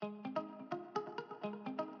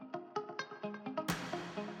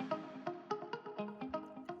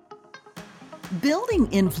Building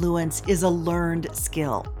influence is a learned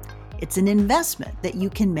skill. It's an investment that you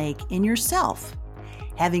can make in yourself.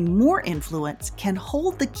 Having more influence can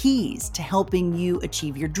hold the keys to helping you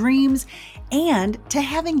achieve your dreams and to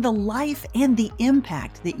having the life and the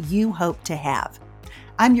impact that you hope to have.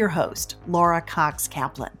 I'm your host, Laura Cox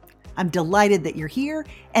Kaplan. I'm delighted that you're here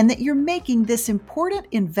and that you're making this important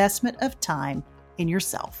investment of time in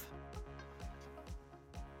yourself.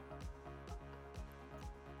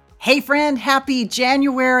 Hey friend, happy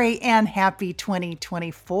January and happy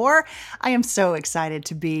 2024. I am so excited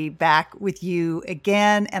to be back with you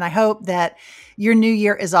again, and I hope that your new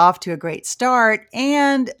year is off to a great start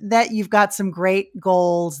and that you've got some great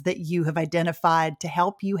goals that you have identified to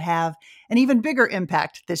help you have an even bigger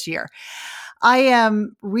impact this year. I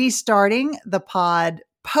am restarting the pod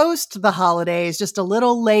post the holidays, just a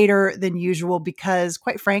little later than usual because,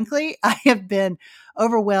 quite frankly, I have been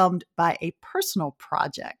overwhelmed by a personal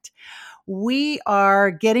project. We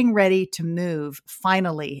are getting ready to move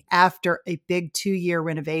finally after a big 2-year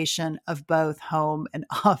renovation of both home and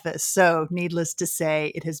office. So needless to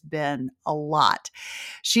say, it has been a lot.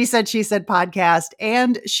 She Said podcast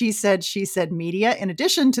and She Said media, in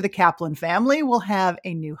addition to the Kaplan family, will have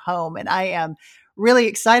a new home. And I am really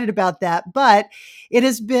excited about that. But it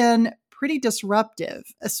has been pretty disruptive,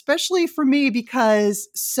 especially for me because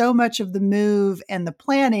so much of the move and the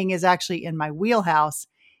planning is actually in my wheelhouse.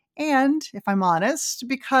 And if I'm honest,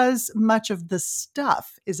 because much of the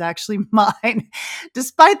stuff is actually mine,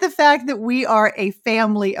 despite the fact that we are a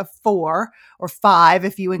family of 4 or 5,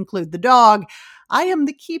 if you include the dog, I am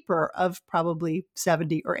the keeper of probably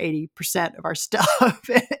 70 or 80% of our stuff.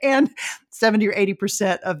 And 70 or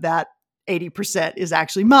 80% of that 80% is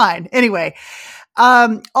actually mine. Anyway,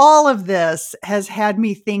 all of this has had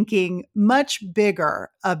me thinking much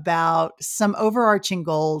bigger about some overarching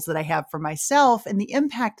goals that I have for myself and the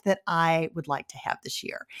impact that I would like to have this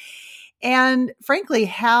year. And frankly,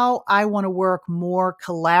 how I want to work more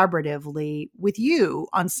collaboratively with you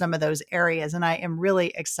on some of those areas. And I am really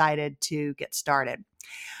excited to get started.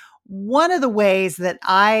 One of the ways that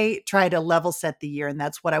I try to level set the year, and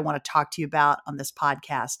that's what I want to talk to you about on this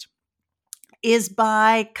podcast, is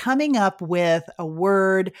by coming up with a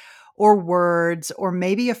word or words or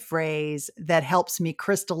maybe a phrase that helps me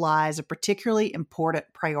crystallize a particularly important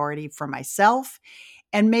priority for myself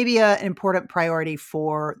and maybe an important priority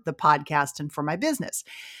for the podcast and for my business.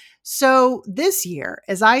 So this year,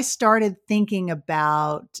 as I started thinking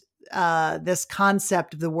about this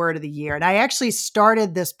concept of the word of the year, and I actually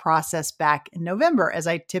started this process back in November, as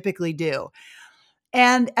I typically do.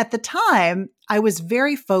 And at the time, I was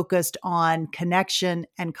very focused on connection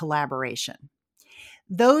and collaboration.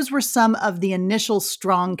 Those were some of the initial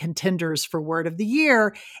strong contenders for Word of the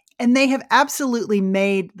Year, and they have absolutely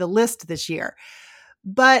made the list this year.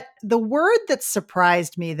 But the word that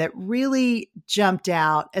surprised me, that really jumped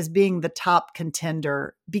out as being the top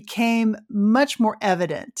contender, became much more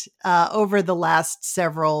evident over the last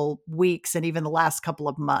several weeks and even the last couple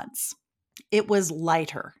of months. It was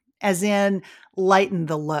lighter, as in lighten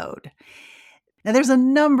the load. Now, there's a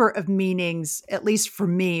number of meanings, at least for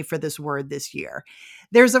me, for this word this year.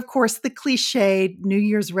 There's, of course, the cliched New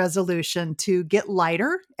Year's resolution to get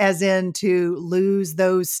lighter, as in to lose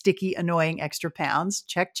those sticky, annoying extra pounds.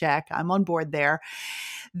 Check, check. I'm on board there.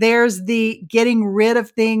 There's the getting rid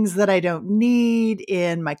of things that I don't need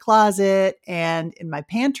in my closet and in my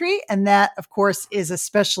pantry. And that, of course, is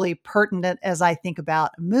especially pertinent as I think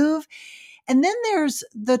about a move. And then there's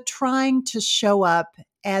the trying to show up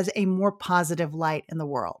as a more positive light in the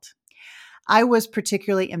world. I was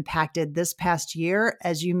particularly impacted this past year,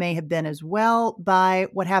 as you may have been as well, by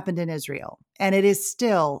what happened in Israel. And it is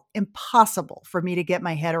still impossible for me to get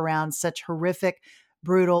my head around such horrific,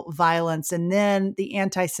 brutal violence and then the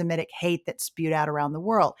anti-Semitic hate that spewed out around the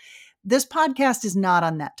world. This podcast is not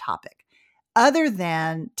on that topic, other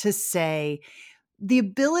than to say, the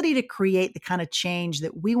ability to create the kind of change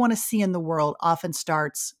that we want to see in the world often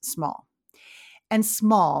starts small. And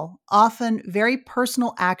small, often very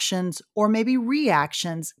personal actions or maybe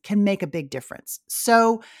reactions can make a big difference.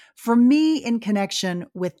 So for me, in connection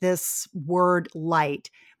with this word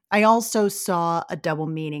light, I also saw a double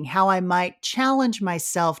meaning, how I might challenge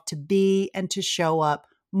myself to be and to show up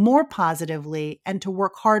more positively and to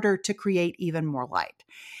work harder to create even more light.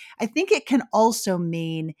 I think it can also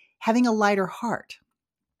mean having a lighter heart.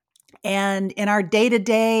 And in our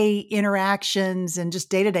day-to-day interactions and just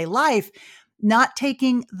day-to-day life, not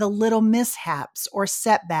taking the little mishaps or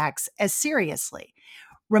setbacks as seriously,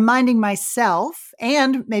 reminding myself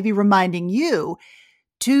and maybe reminding you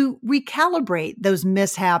to recalibrate those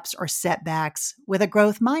mishaps or setbacks with a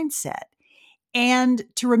growth mindset and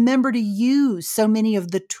to remember to use so many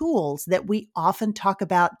of the tools that we often talk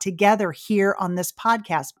about together here on this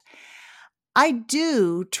podcast. I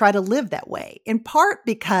do try to live that way, in part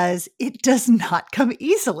because it does not come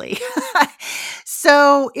easily.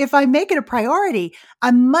 So if I make it a priority,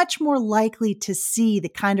 I'm much more likely to see the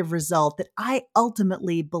kind of result that I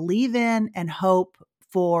ultimately believe in and hope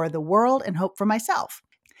for the world and hope for myself.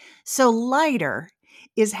 So lighter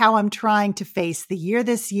is how I'm trying to face the year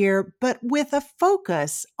this year, but with a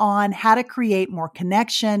focus on how to create more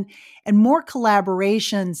connection and more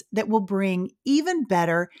collaborations that will bring even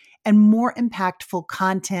better and more impactful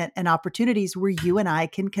content and opportunities where you and I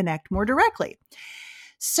can connect more directly.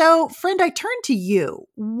 So, friend, I turn to you.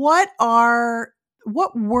 What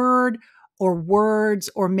word or words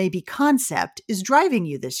or maybe concept is driving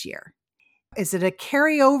you this year? Is it a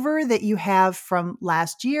carryover that you have from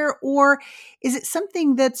last year, or is it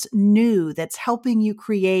something that's new that's helping you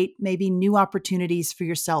create maybe new opportunities for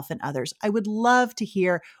yourself and others? I would love to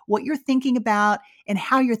hear what you're thinking about and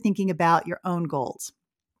how you're thinking about your own goals.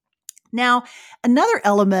 Now, another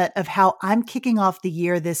element of how I'm kicking off the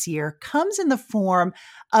year this year comes in the form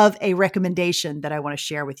of a recommendation that I want to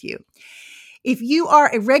share with you. If you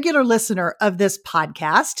are a regular listener of this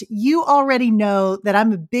podcast, you already know that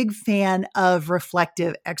I'm a big fan of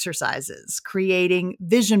reflective exercises, creating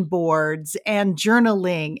vision boards and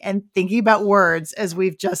journaling and thinking about words, as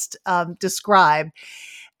we've just described.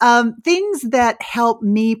 Things that help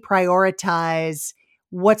me prioritize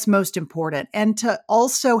what's most important and to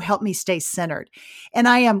also help me stay centered. And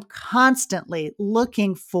I am constantly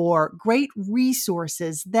looking for great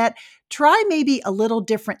resources that try maybe a little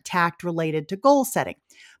different tact related to goal setting.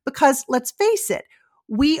 Because let's face it,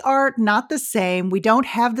 we are not the same. We don't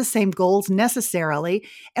have the same goals necessarily.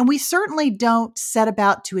 And we certainly don't set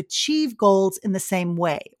about to achieve goals in the same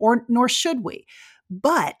way, or nor should we.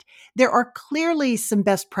 But there are clearly some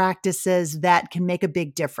best practices that can make a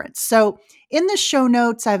big difference. So in the show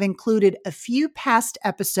notes, I've included a few past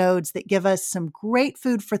episodes that give us some great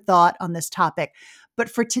food for thought on this topic. But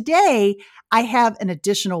for today, I have an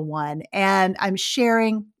additional one, and I'm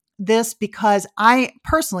sharing this because I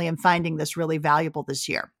personally am finding this really valuable this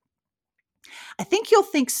year. I think you'll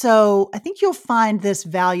think so. I think you'll find this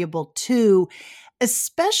valuable too,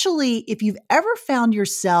 especially if you've ever found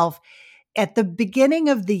yourself at the beginning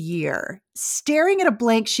of the year, staring at a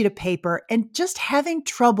blank sheet of paper and just having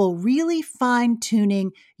trouble really fine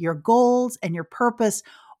tuning your goals and your purpose.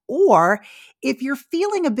 Or if you're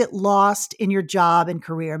feeling a bit lost in your job and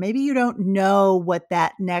career, maybe you don't know what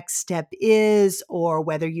that next step is or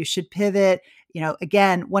whether you should pivot.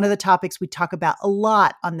 Again, one of the topics we talk about a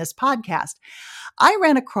lot on this podcast. I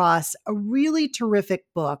ran across a really terrific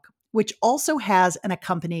book which also has an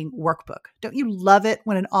accompanying workbook. Don't you love it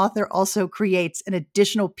when an author also creates an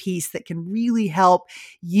additional piece that can really help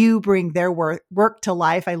you bring their work to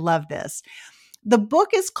life? I love this. The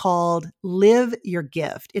book is called Live Your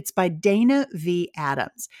Gift. It's by Dana V.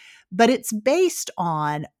 Adams, but it's based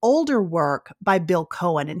on older work by Bill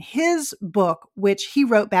Cohen. And his book, which he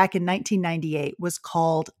wrote back in 1998, was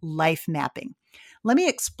called Life Mapping. Let me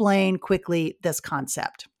explain quickly this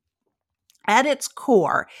concept. At its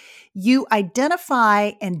core, you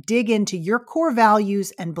identify and dig into your core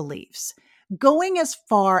values and beliefs, going as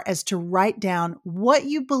far as to write down what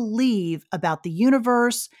you believe about the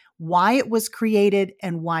universe, why it was created,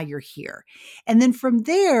 and why you're here. And then from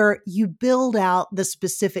there, you build out the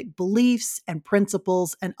specific beliefs and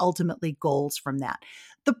principles and ultimately goals from that.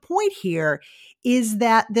 The point here is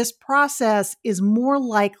that this process is more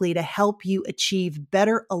likely to help you achieve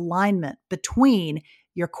better alignment between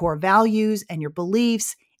your core values and your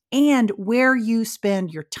beliefs and where you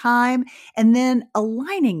spend your time, and then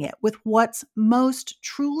aligning it with what's most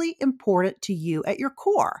truly important to you at your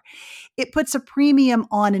core. It puts a premium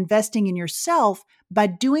on investing in yourself by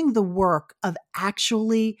doing the work of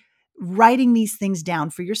actually writing these things down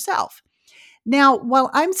for yourself. Now,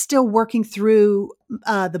 while I'm still working through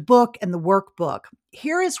the book and the workbook,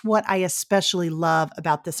 here is what I especially love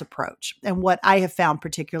about this approach and what I have found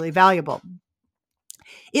particularly valuable.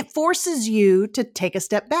 It forces you to take a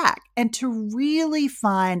step back and to really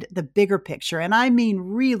find the bigger picture, and I mean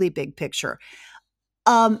really big picture,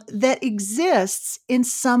 that exists in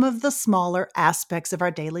some of the smaller aspects of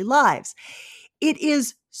our daily lives. It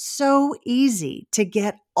is so easy to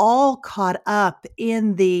get all caught up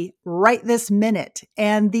in the right this minute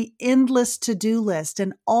and the endless to-do list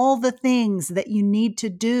and all the things that you need to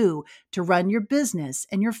do to run your business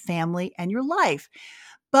and your family and your life.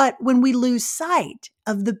 But when we lose sight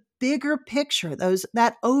of the bigger picture,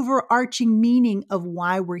 that overarching meaning of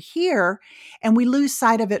why we're here, and we lose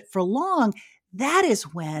sight of it for long, that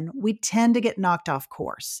is when we tend to get knocked off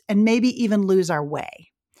course and maybe even lose our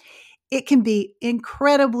way. It can be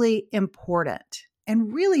incredibly important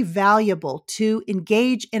and really valuable to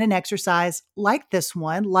engage in an exercise like this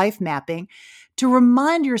one, life mapping, to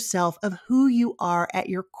remind yourself of who you are at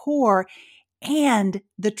your core and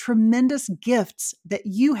the tremendous gifts that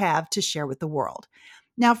you have to share with the world.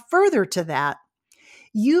 Now, further to that,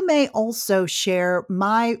 you may also share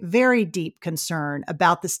my very deep concern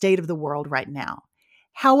about the state of the world right now.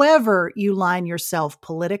 However, you line yourself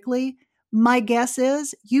politically, my guess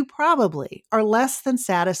is you probably are less than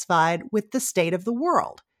satisfied with the state of the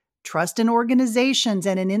world. Trust in organizations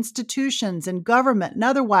and in institutions and government and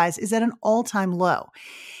otherwise is at an all-time low.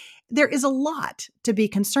 There is a lot to be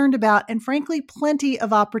concerned about and, frankly, plenty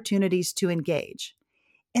of opportunities to engage.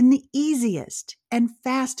 And the easiest and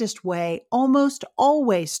fastest way almost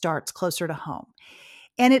always starts closer to home.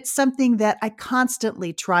 And it's something that I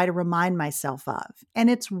constantly try to remind myself of. And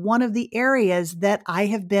it's one of the areas that I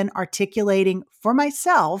have been articulating for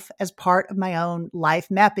myself as part of my own life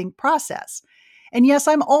mapping process. And yes,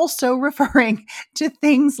 I'm also referring to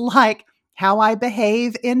things like how I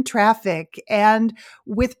behave in traffic and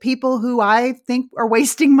with people who I think are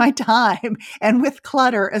wasting my time and with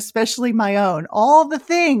clutter, especially my own. All the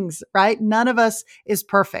things, right? None of us is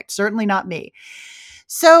perfect, certainly not me.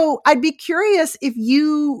 So I'd be curious if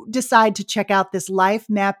you decide to check out this life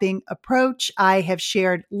mapping approach. I have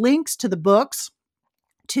shared links to the books,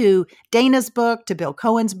 to Dana's book, to Bill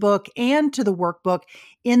Cohen's book, and to the workbook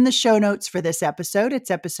in the show notes for this episode.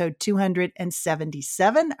 It's episode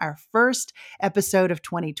 277, our first episode of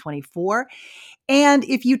 2024. And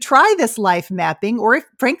if you try this life mapping, or if,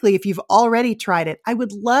 frankly, if you've already tried it, I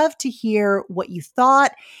would love to hear what you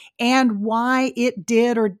thought and why it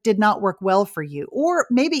did or did not work well for you. Or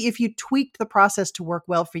maybe if you tweaked the process to work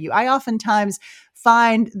well for you. I oftentimes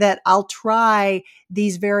find that I'll try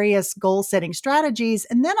these various goal setting strategies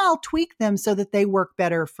and then I'll tweak them so that they work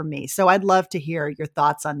better for me. So I'd love to hear your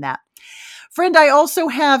thoughts on that. Friend, I also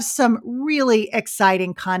have some really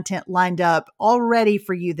exciting content lined up already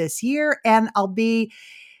for you this year. And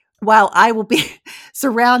while I will be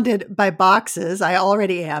surrounded by boxes, I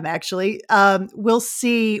already am actually, we'll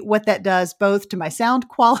see what that does both to my sound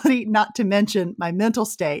quality, not to mention my mental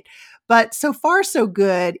state. But so far, so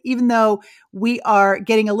good, even though we are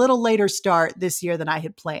getting a little later start this year than I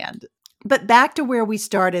had planned. But back to where we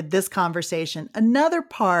started this conversation, another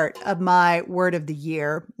part of my word of the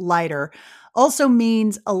year, lighter, also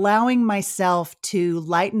means allowing myself to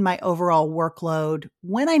lighten my overall workload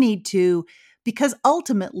when I need to, because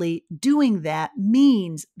ultimately doing that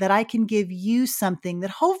means that I can give you something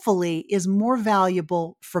that hopefully is more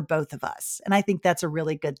valuable for both of us. And I think that's a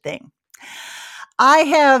really good thing. I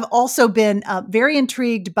have also been very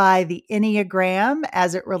intrigued by the Enneagram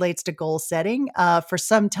as it relates to goal setting for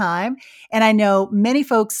some time. And I know many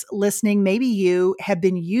folks listening, maybe you, have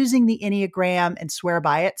been using the Enneagram and swear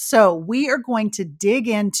by it. So we are going to dig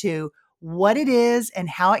into what it is and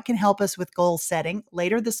how it can help us with goal setting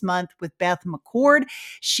later this month with Beth McCord.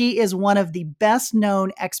 She is one of the best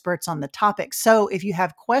known experts on the topic. So if you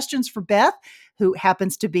have questions for Beth, who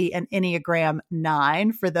happens to be an Enneagram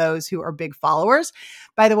 9 for those who are big followers,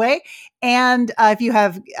 by the way. And if you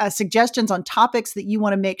have suggestions on topics that you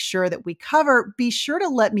want to make sure that we cover, be sure to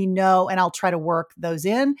let me know and I'll try to work those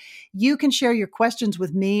in. You can share your questions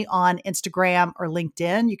with me on Instagram or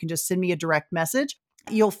LinkedIn. You can just send me a direct message.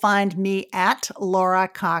 You'll find me at Laura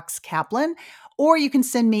Cox Kaplan, or you can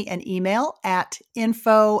send me an email at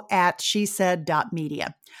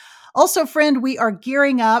info@shesaid.media. Also, friend, we are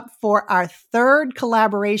gearing up for our third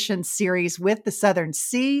collaboration series with the Southern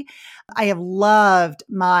Sea. I have loved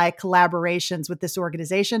my collaborations with this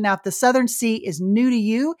organization. Now, if the Southern Sea is new to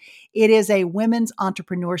you, it is a women's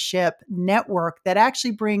entrepreneurship network that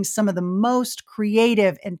actually brings some of the most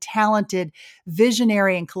creative and talented,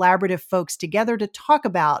 visionary and collaborative folks together to talk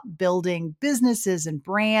about building businesses and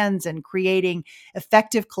brands and creating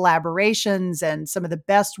effective collaborations and some of the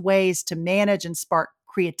best ways to manage and spark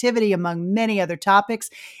creativity, among many other topics.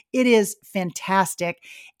 It is fantastic.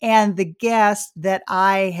 And the guests that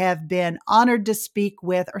I have been honored to speak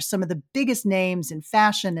with are some of the biggest names in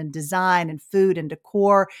fashion and design and food and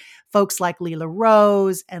decor. Folks like Leela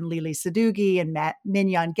Rose and Lily Sadughi and Matt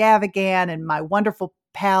Mignon Gavigan and my wonderful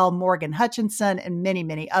pal Morgan Hutchinson and many,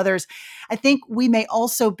 many others. I think we may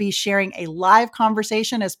also be sharing a live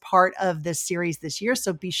conversation as part of this series this year.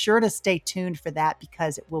 So be sure to stay tuned for that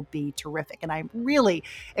because it will be terrific. And I'm really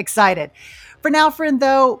excited. For now, friend,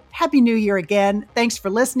 though, Happy New Year again. Thanks for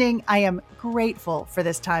listening. I am grateful for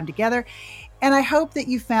this time together. And I hope that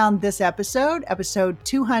you found this episode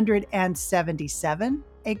 277,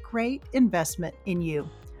 a great investment in you.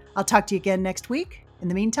 I'll talk to you again next week. In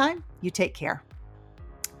the meantime, you take care.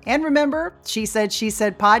 And remember, She Said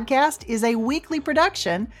podcast is a weekly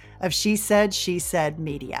production of She Said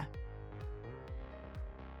Media.